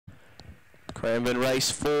Cranbourne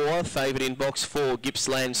race 4, favoured in box 4,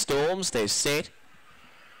 Gippsland Storms. There's Set.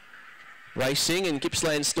 Racing, and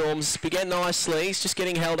Gippsland Storms began nicely. He's just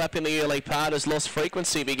getting held up in the early part as Lost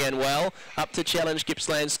Frequency began well. Up to challenge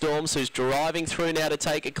Gippsland Storms, who's driving through now to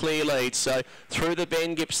take a clear lead. So through the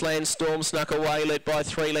bend, Gippsland Storms snuck away, led by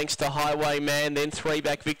 3 lengths to Highwayman, then 3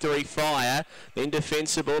 back Victory Fire, then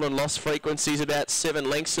Defensible, and Lost Frequency's about 7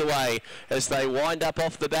 lengths away. As they wind up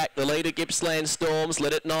off the back, the leader Gippsland Storms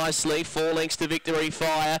led it nicely, 4 lengths to Victory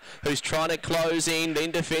Fire, who's trying to close in,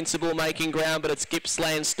 then Defensible making ground, but it's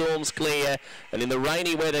Gippsland Storms clear. And in the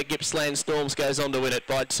rainy weather, Gippsland Storms goes on to win it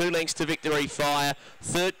by 2 lengths to Victory Fire,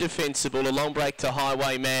 3rd Defensible, a long break to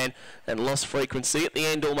Highwayman, and Lost Frequency at the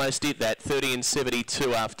end almost did that, 30 and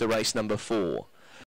 72 after race number 4.